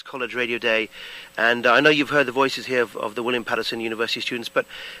College Radio Day, and I know you've heard the voices here of the William Paterson University students, but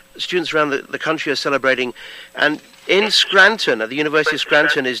students around the country are celebrating, and in Scranton, at the University of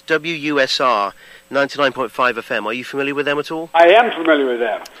Scranton, is WUSR 99.5 FM. Are you familiar with them at all? I am familiar with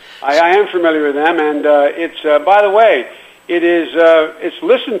them. I am familiar with them, and it's, by the way, it's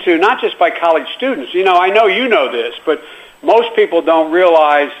listened to not just by college students. You know, I know you know this, but most people don't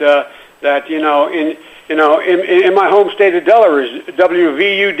realize that, in my home state of Delaware is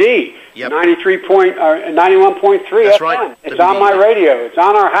WVUD, yep. 91.3 That's FM. right. It's on my radio. It's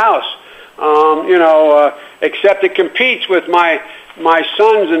on our house. Except it competes with my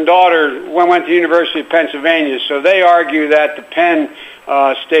sons and daughter went to the University of Pennsylvania, so they argue that the Penn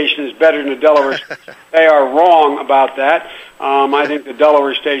station is better than the Delaware station. They are wrong about that. I think the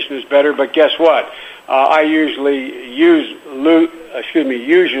Delaware station is better, but guess what? I usually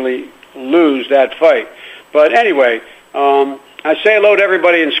lose that fight. But anyway, I say hello to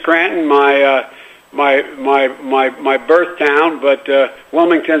everybody in Scranton, my birth town, but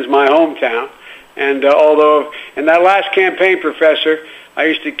Wilmington's my hometown. And although in that last campaign, Professor, I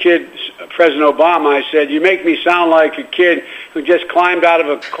used to kid President Obama. I said, "You make me sound like a kid who just climbed out of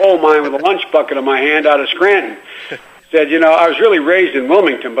a coal mine with a lunch bucket in my hand out of Scranton." Said, I was really raised in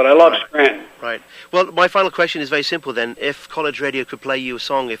Wilmington, but I love Scranton. Right. Well, my final question is very simple then. If College Radio could play you a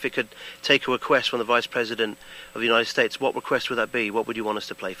song, if it could take a request from the Vice President of the United States, what request would that be? What would you want us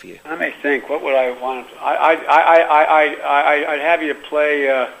to play for you? Let me think. What would I want? I'd have you play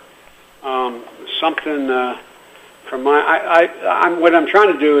something from my. What I'm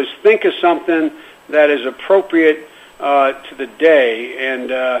trying to do is think of something that is appropriate to the day, and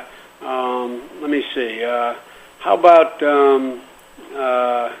let me see. How about, let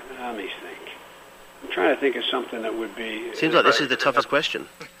me think. I'm trying to think of something that would be... Seems like this is the toughest question.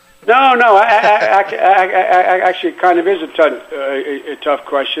 No, actually it kind of is a tough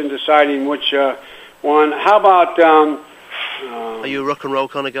question, deciding which one. How about... are you a rock and roll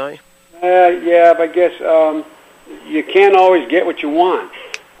kind of guy? Yeah, but I guess you can't always get what you want.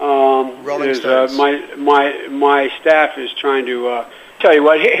 Rolling Stones. My staff is trying to... tell you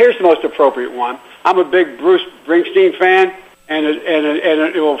what, here's the most appropriate one. I'm a big Bruce Springsteen fan, and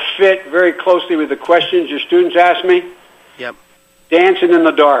it will fit very closely with the questions your students ask me. Yep. Dancing in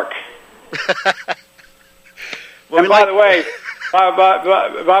the Dark. Well, and by the way,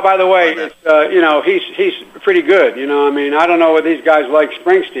 it's, he's pretty good. I don't know what these guys like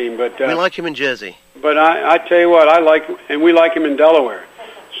Springsteen, but we like him in Jersey. But I tell you what, we like him in Delaware.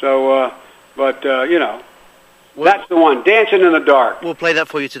 So, that's the one, Dancing in the Dark. We'll play that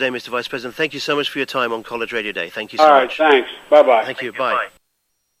for you today, Mr. Vice President. Thank you so much for your time on College Radio Day. Thank you so much. All right, thanks. Bye-bye. Thank you. Bye.